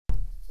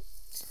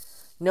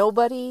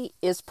Nobody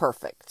is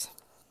perfect,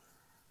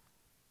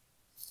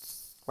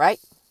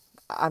 right?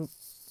 I'm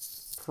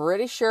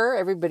pretty sure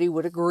everybody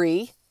would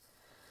agree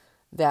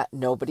that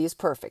nobody is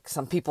perfect.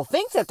 Some people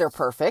think that they're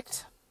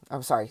perfect.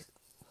 I'm sorry,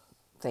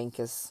 think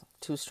is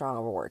too strong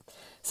of a word.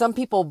 Some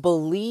people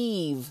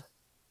believe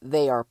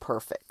they are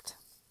perfect.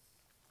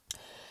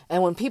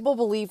 And when people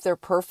believe they're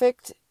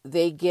perfect,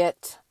 they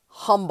get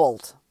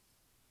humbled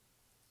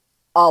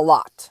a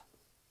lot.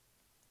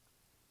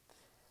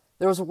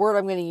 There was a word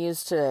I'm going to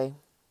use today.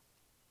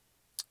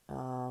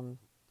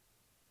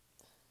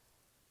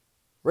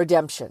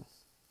 Redemption.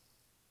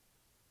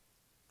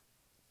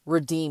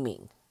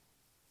 Redeeming.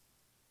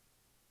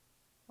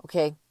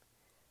 Okay?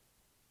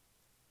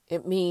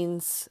 It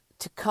means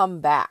to come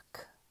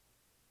back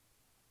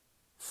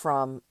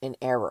from an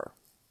error.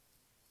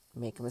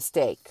 Make a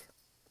mistake.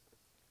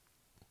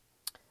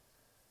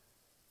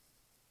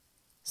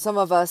 Some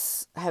of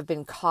us have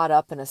been caught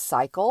up in a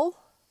cycle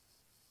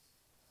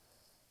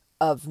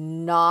of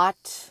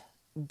not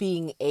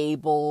being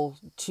able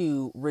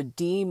to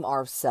redeem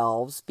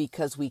ourselves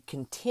because we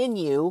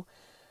continue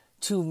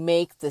to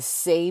make the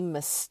same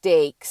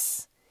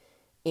mistakes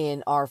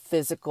in our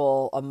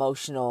physical,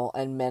 emotional,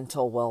 and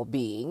mental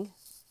well-being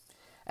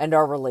and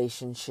our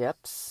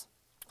relationships,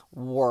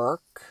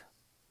 work,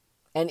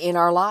 and in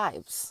our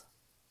lives.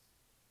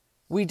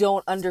 We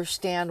don't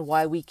understand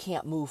why we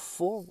can't move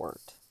forward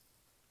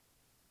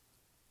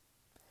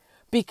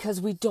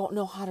because we don't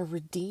know how to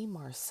redeem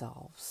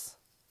ourselves.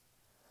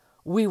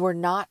 We were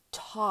not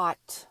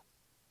taught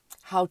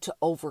how to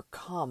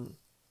overcome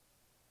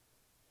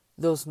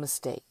those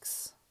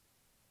mistakes.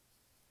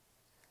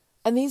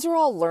 And these are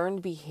all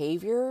learned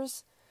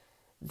behaviors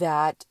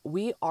that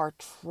we are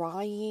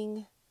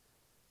trying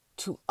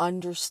to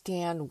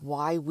understand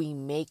why we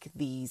make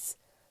these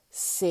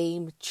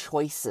same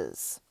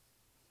choices,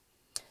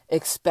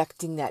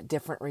 expecting that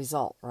different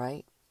result,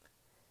 right?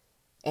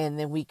 And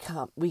then we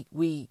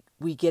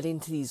get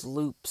into these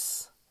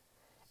loops.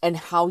 And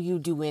how you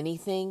do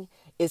anything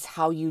is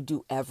how you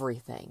do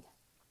everything.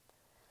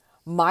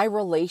 My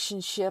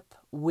relationship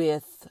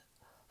with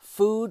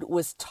food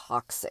was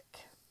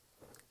toxic.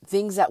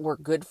 Things that were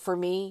good for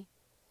me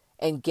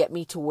and get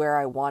me to where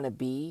I want to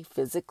be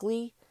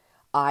physically,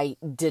 I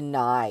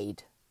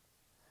denied.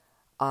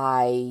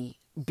 I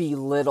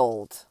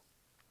belittled.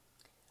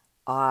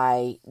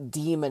 I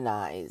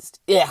demonized.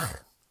 Ugh.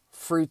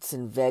 Fruits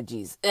and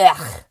veggies.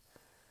 Ugh.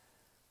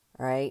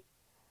 Right?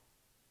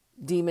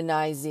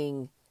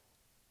 Demonizing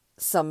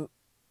some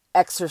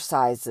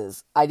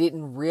exercises. I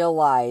didn't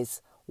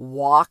realize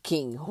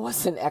walking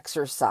was an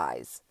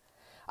exercise.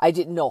 I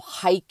didn't know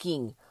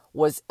hiking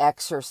was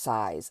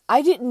exercise.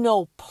 I didn't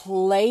know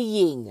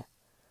playing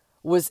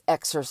was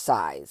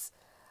exercise.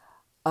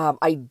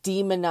 I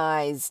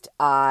demonized,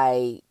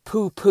 I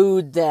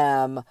poo-pooed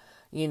them.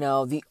 You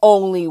know, the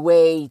only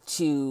way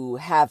to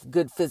have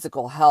good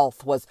physical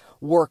health was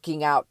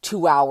working out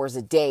 2 hours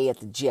a day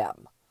at the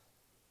gym.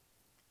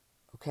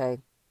 Okay?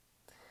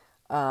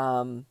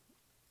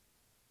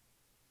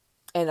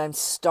 And I'm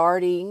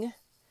starting,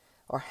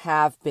 or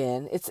have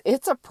been,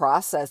 it's a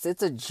process,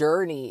 it's a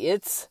journey,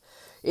 it's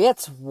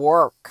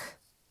work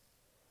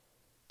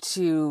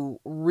to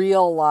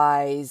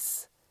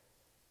realize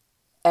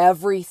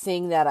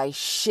everything that I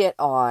shit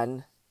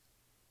on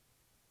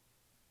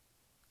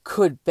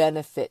could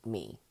benefit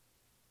me.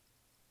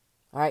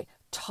 All right?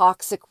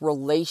 Toxic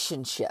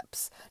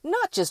relationships,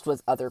 not just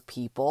with other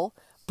people,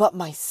 but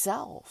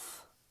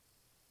myself.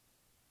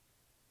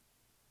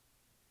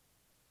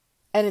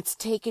 And it's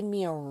taken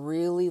me a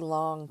really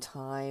long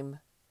time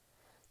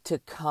to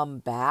come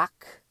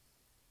back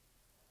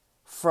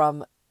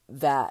from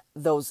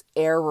those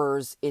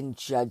errors in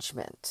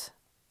judgment.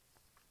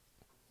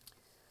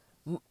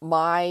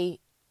 My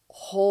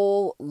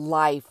whole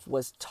life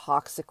was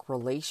toxic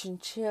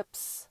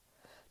relationships,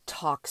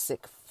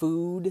 toxic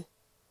food,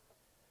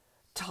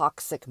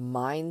 toxic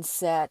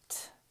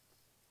mindset.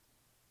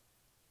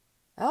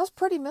 I was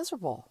pretty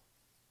miserable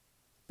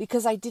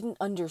because I didn't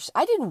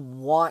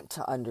want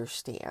to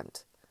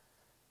understand.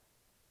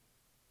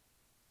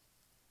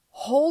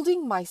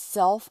 Holding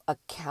myself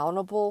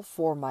accountable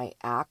for my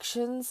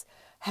actions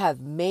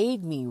have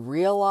made me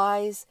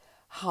realize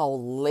how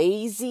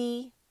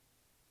lazy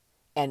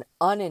and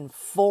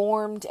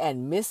uninformed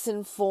and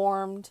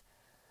misinformed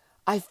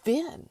I've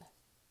been.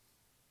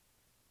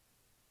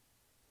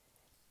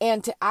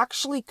 And to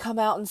actually come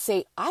out and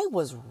say, I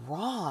was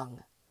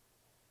wrong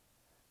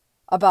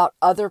about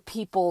other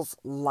people's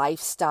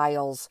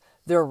lifestyles,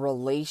 their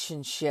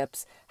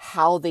relationships,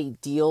 how they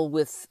deal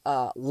with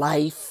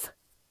life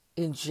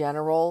in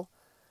general.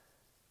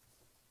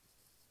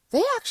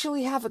 They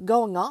actually have it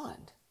going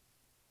on.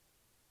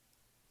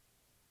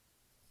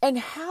 And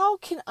how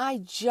can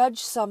I judge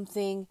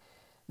something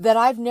that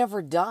I've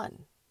never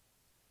done?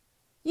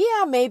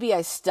 Yeah, maybe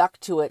I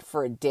stuck to it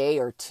for a day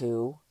or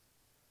two,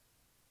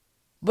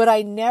 but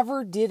I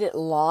never did it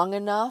long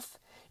enough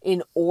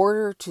in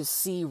order to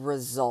see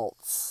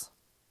results.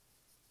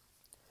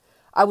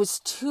 I was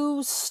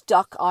too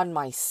stuck on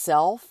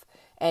myself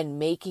and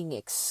making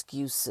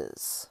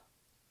excuses.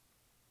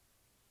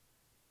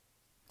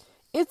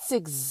 It's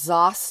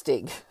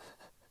exhausting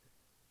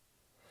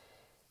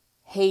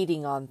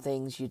hating on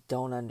things you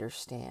don't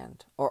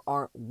understand or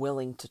aren't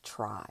willing to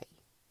try.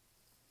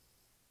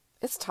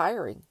 It's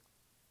tiring.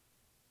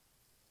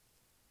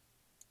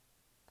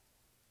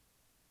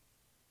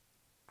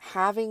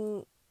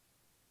 Having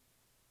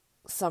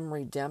some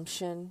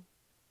redemption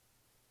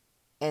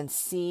and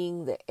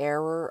seeing the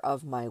error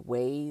of my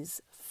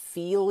ways,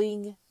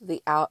 feeling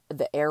the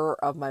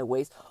error of my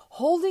ways,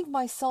 holding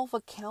myself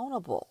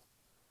accountable.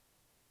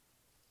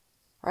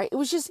 Right? It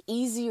was just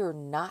easier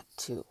not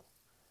to.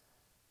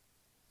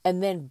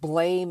 And then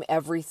blame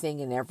everything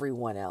and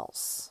everyone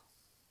else.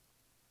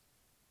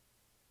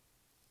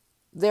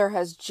 There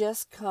has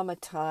just come a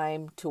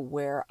time to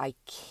where I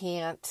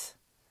can't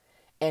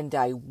and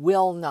I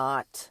will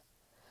not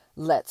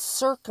let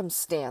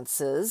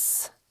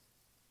circumstances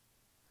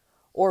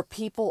or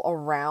people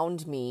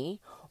around me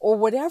or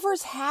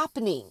whatever's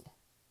happening,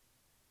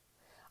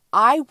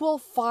 I will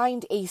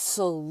find a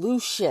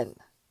solution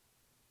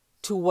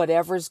to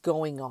whatever's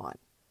going on.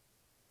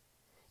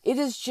 It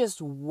is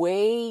just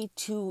way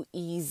too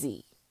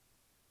easy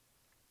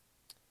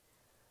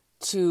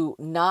to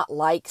not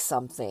like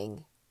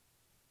something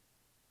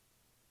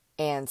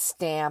and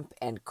stamp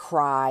and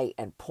cry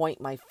and point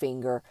my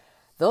finger.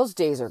 Those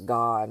days are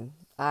gone.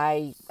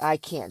 I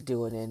can't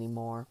do it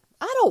anymore.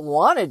 I don't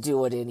want to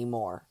do it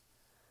anymore.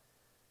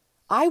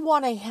 I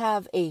want to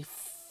have a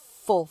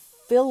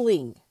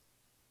fulfilling,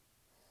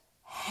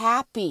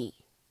 happy,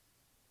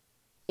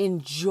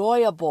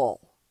 enjoyable,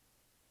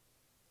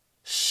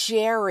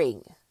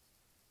 sharing,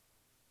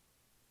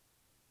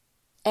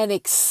 and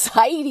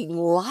exciting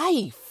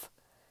life.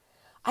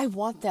 I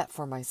want that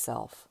for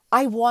myself.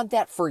 I want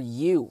that for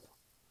you.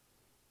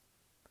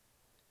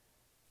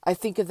 I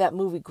think of that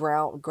movie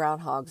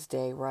Groundhog's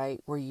Day,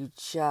 right? Where you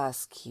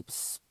just keep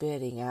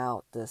spitting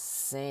out the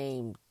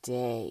same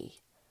day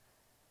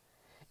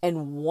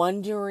and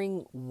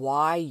wondering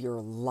why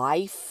your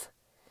life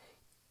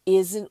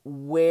isn't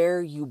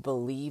where you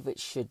believe it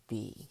should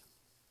be.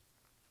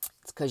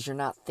 It's because you're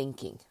not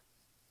thinking.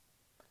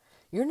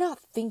 You're not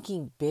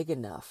thinking big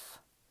enough.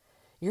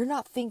 You're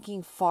not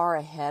thinking far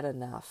ahead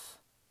enough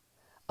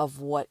of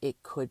what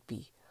it could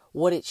be,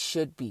 what it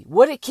should be,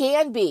 what it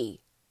can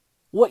be,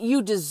 what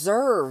you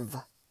deserve.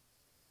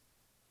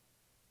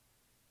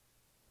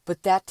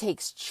 But that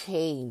takes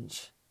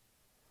change.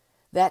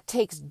 That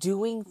takes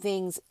doing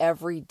things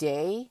every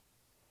day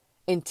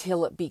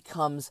until it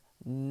becomes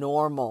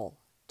normal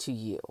to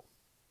you.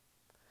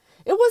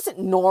 It wasn't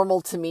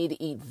normal to me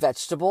to eat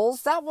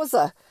vegetables. That was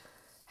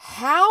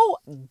how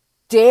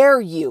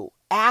dare you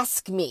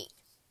ask me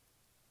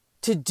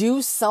to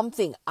do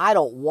something I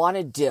don't want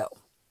to do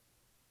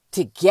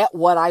to get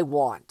what I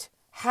want?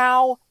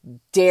 How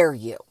dare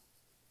you?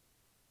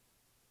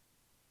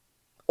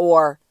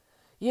 Or,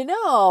 in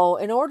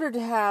order to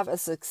have a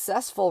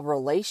successful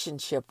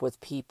relationship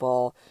with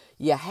people,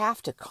 you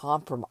have to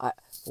compromise.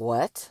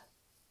 What?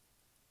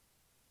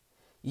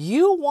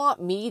 You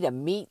want me to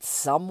meet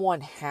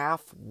someone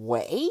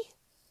halfway?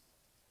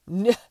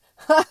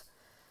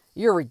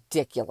 You're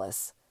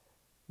ridiculous.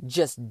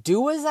 Just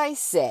do as I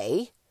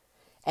say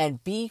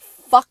and be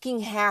fucking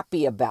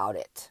happy about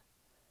it.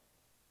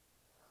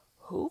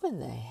 Who in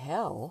the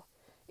hell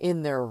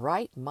in their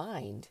right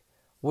mind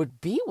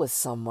would be with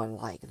someone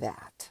like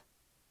that?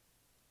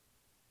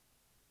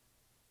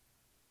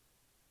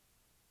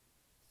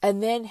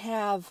 And then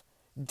have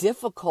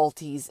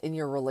difficulties in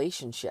your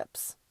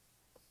relationships.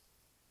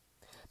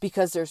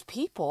 Because there's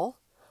people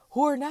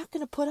who are not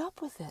going to put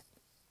up with it.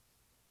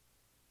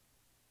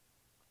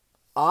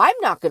 I'm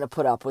not going to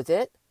put up with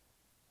it.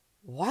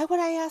 Why would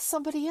I ask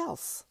somebody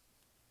else?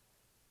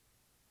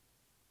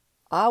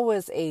 I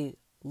was a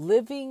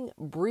living,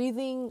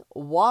 breathing,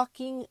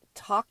 walking,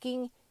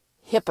 talking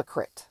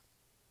hypocrite.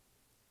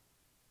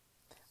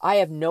 I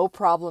have no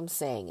problem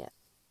saying it.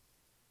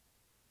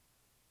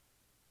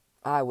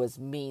 I was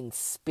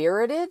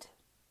mean-spirited.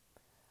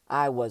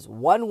 I was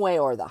one way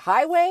or the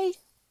highway.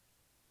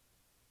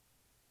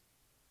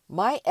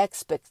 My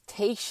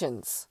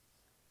expectations,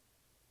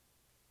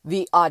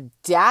 the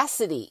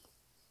audacity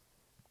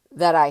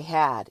that I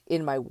had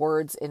in my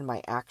words, in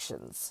my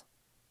actions,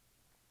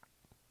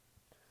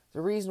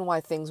 the reason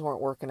why things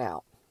weren't working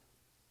out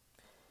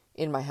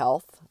in my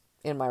health,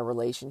 in my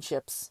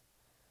relationships,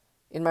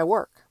 in my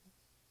work.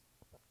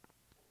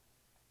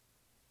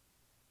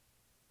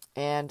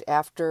 And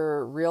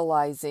after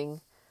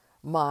realizing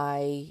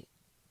my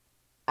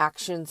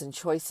actions and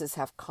choices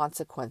have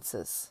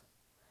consequences,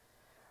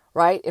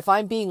 right? If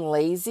I'm being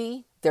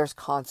lazy, there's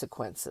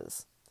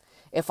consequences.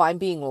 If I'm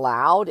being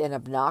loud and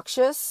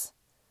obnoxious,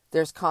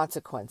 there's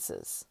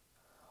consequences.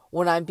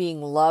 When I'm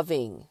being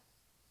loving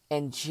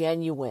and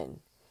genuine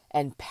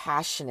and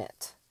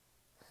passionate,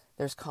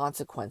 there's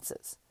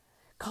consequences.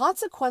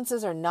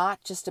 Consequences are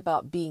not just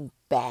about being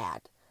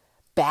bad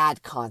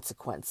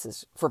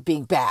consequences for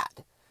being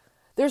bad.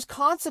 There's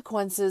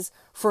consequences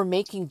for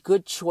making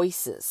good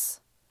choices.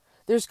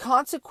 There's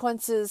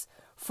consequences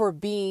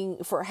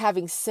for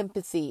having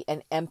sympathy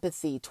and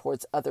empathy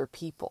towards other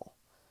people.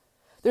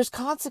 There's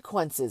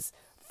consequences,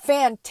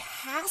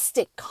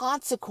 fantastic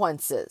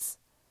consequences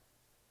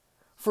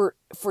for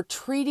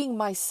treating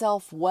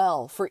myself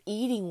well, for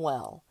eating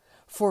well,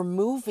 for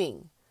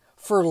moving,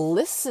 for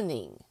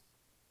listening.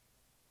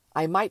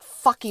 I might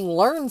fucking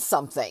learn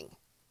something.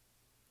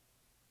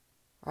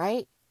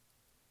 Right?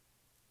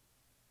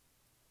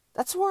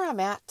 That's where I'm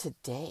at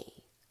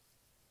today,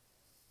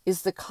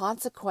 is the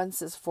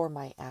consequences for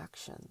my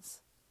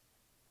actions.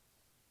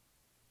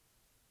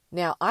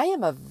 Now, I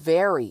am a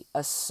very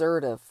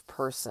assertive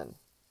person.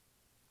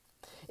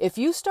 If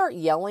you start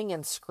yelling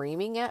and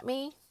screaming at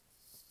me,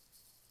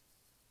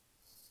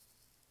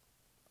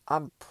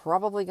 I'm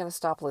probably going to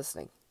stop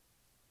listening.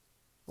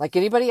 Like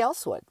anybody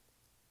else would.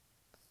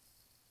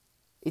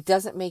 It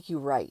doesn't make you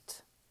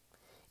right.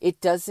 It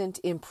doesn't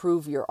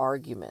improve your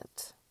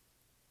argument.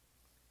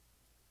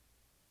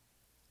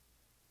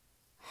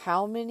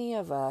 How many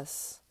of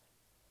us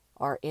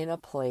are in a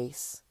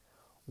place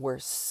where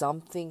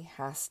something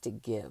has to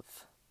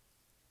give,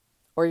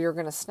 or you're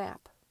going to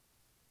snap?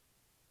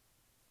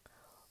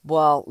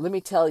 Well, let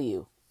me tell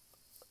you,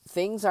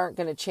 things aren't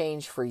going to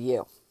change for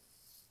you.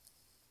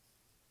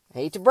 I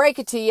hate to break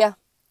it to you.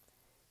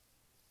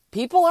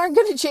 People aren't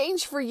going to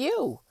change for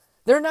you.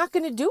 They're not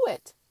going to do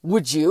it.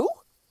 Would you?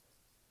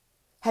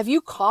 Have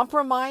you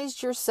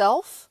compromised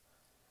yourself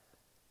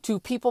to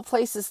people,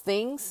 places,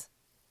 things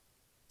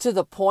to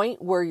the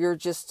point where you're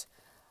just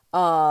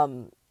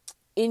in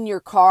your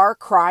car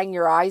crying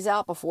your eyes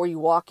out before you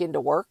walk into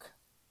work?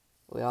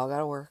 We all got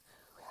to work.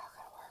 We all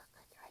got to work.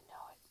 I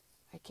know it.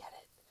 I get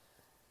it.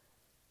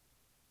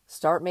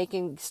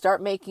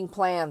 Start making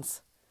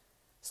plans.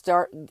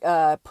 Start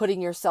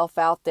putting yourself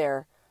out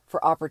there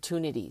for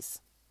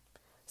opportunities.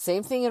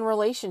 Same thing in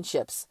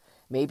relationships.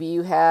 Maybe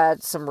you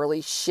had some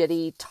really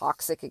shitty,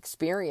 toxic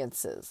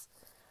experiences,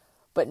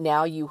 but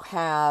now you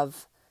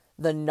have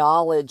the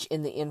knowledge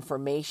and the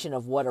information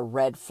of what a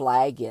red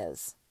flag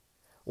is.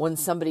 When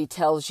somebody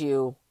tells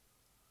you,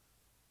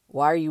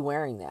 why are you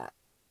wearing that?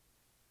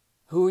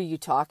 Who are you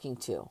talking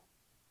to?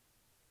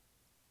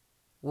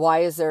 Why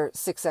is there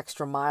 6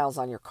 extra miles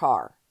on your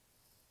car?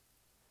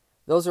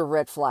 Those are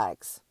red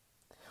flags.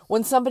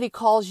 When somebody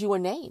calls you a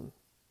name.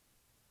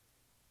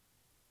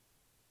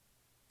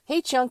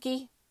 Hey,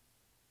 Chunky.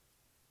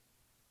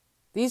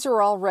 These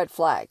are all red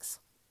flags.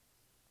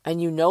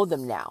 And you know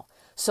them now.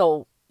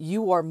 So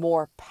you are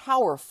more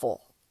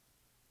powerful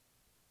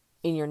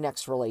in your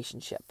next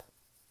relationship.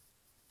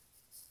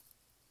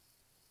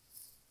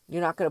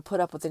 You're not going to put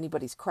up with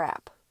anybody's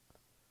crap.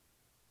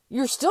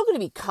 You're still going to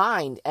be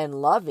kind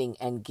and loving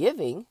and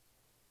giving.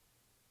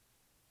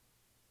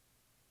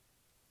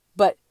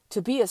 But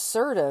to be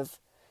assertive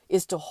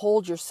is to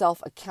hold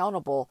yourself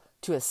accountable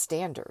to a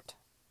standard.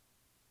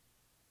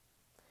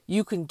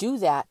 You can do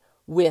that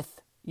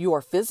with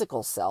your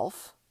physical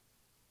self.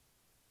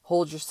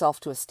 Hold yourself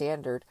to a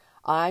standard.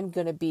 I'm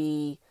going to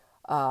be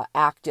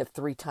active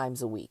 3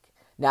 times a week.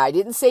 Now, I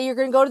didn't say you're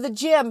going to go to the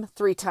gym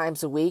 3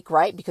 times a week,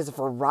 right? Because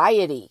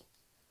variety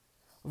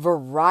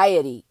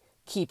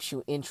keeps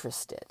you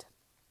interested,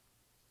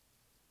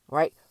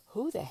 right?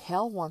 Who the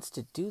hell wants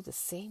to do the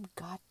same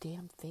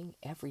goddamn thing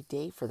every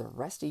day for the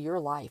rest of your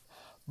life?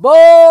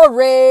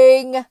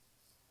 Boring!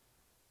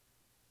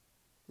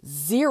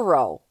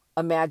 Zero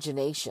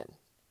imagination.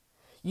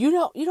 You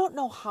don't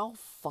know how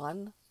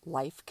fun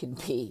life can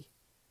be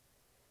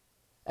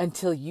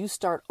until you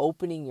start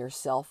opening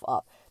yourself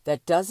up.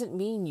 That doesn't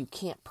mean you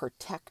can't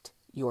protect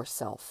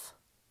yourself.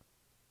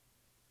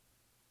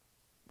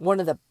 One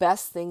of the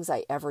best things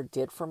I ever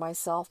did for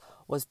myself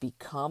was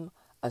become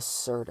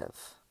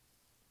assertive.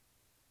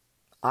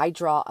 I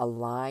draw a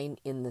line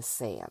in the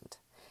sand,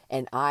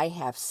 and I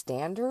have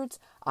standards,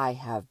 I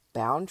have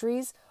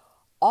boundaries,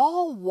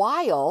 all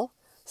while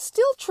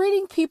still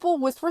treating people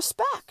with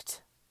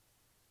respect.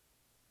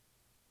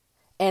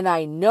 And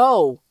I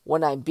know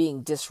when I'm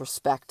being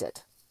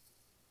disrespected.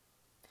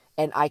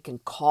 And I can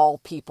call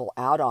people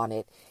out on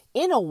it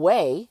in a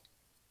way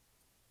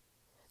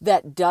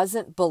that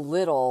doesn't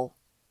belittle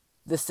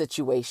the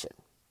situation.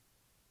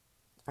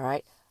 All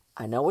right?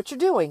 I know what you're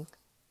doing,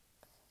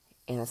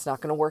 and it's not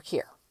going to work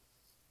here.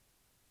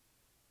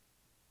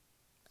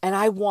 And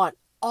I want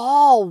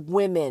all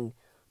women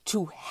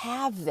to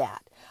have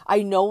that.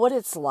 I know what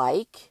it's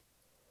like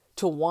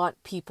to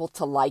want people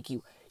to like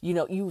you. You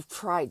know, you've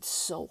tried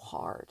so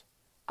hard.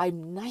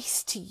 I'm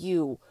nice to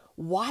you.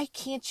 Why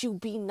can't you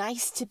be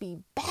nice to me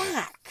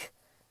back?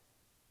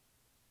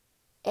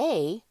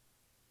 A,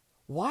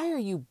 why are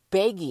you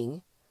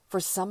begging for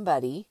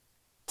somebody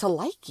to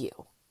like you?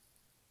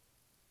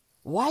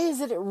 Why is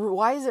it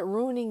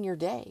ruining your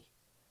day?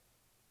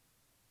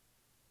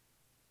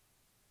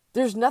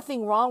 There's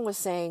nothing wrong with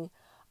saying,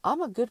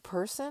 I'm a good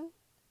person.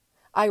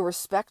 I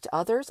respect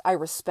others. I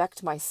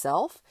respect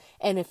myself.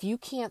 And if you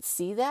can't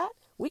see that,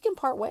 we can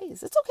part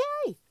ways. It's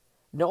okay.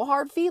 No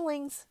hard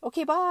feelings.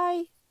 Okay,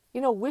 bye.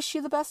 Wish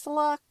you the best of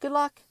luck. Good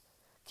luck.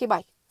 Okay,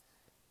 bye.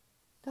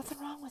 Nothing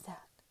wrong with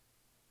that.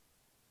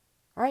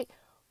 All right.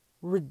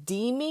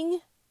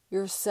 Redeeming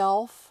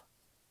yourself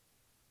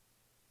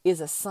is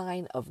a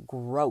sign of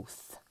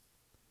growth.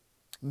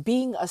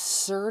 Being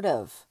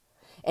assertive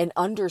and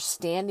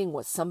understanding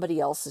what somebody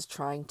else is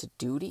trying to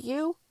do to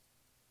you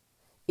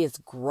is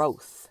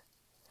growth.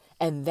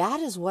 And that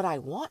is what I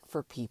want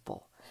for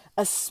people,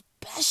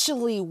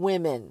 especially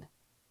women.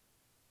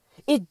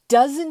 It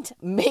doesn't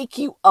make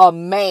you a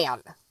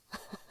man.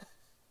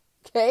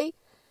 Okay?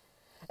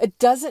 It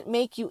doesn't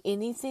make you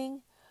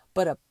anything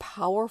but a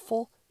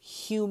powerful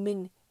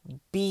human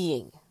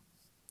being.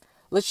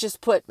 Let's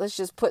just put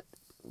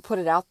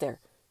it out there.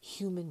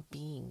 Human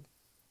being.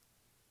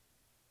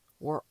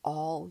 We're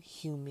all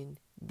human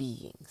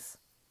beings.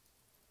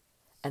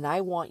 And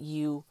I want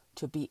you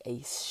to be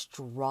a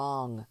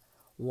strong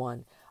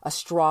one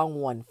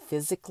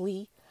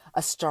physically,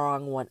 a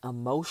strong one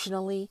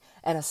emotionally,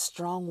 and a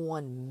strong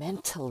one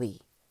mentally.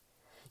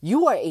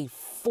 You are a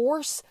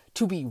force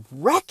to be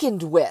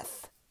reckoned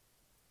with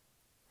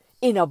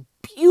in a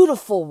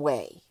beautiful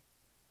way.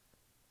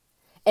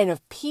 And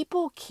if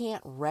people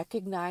can't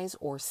recognize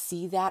or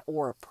see that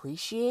or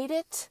appreciate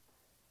it,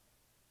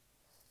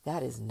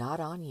 that is not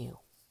on you.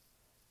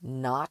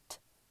 Not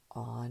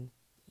on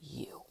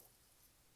you.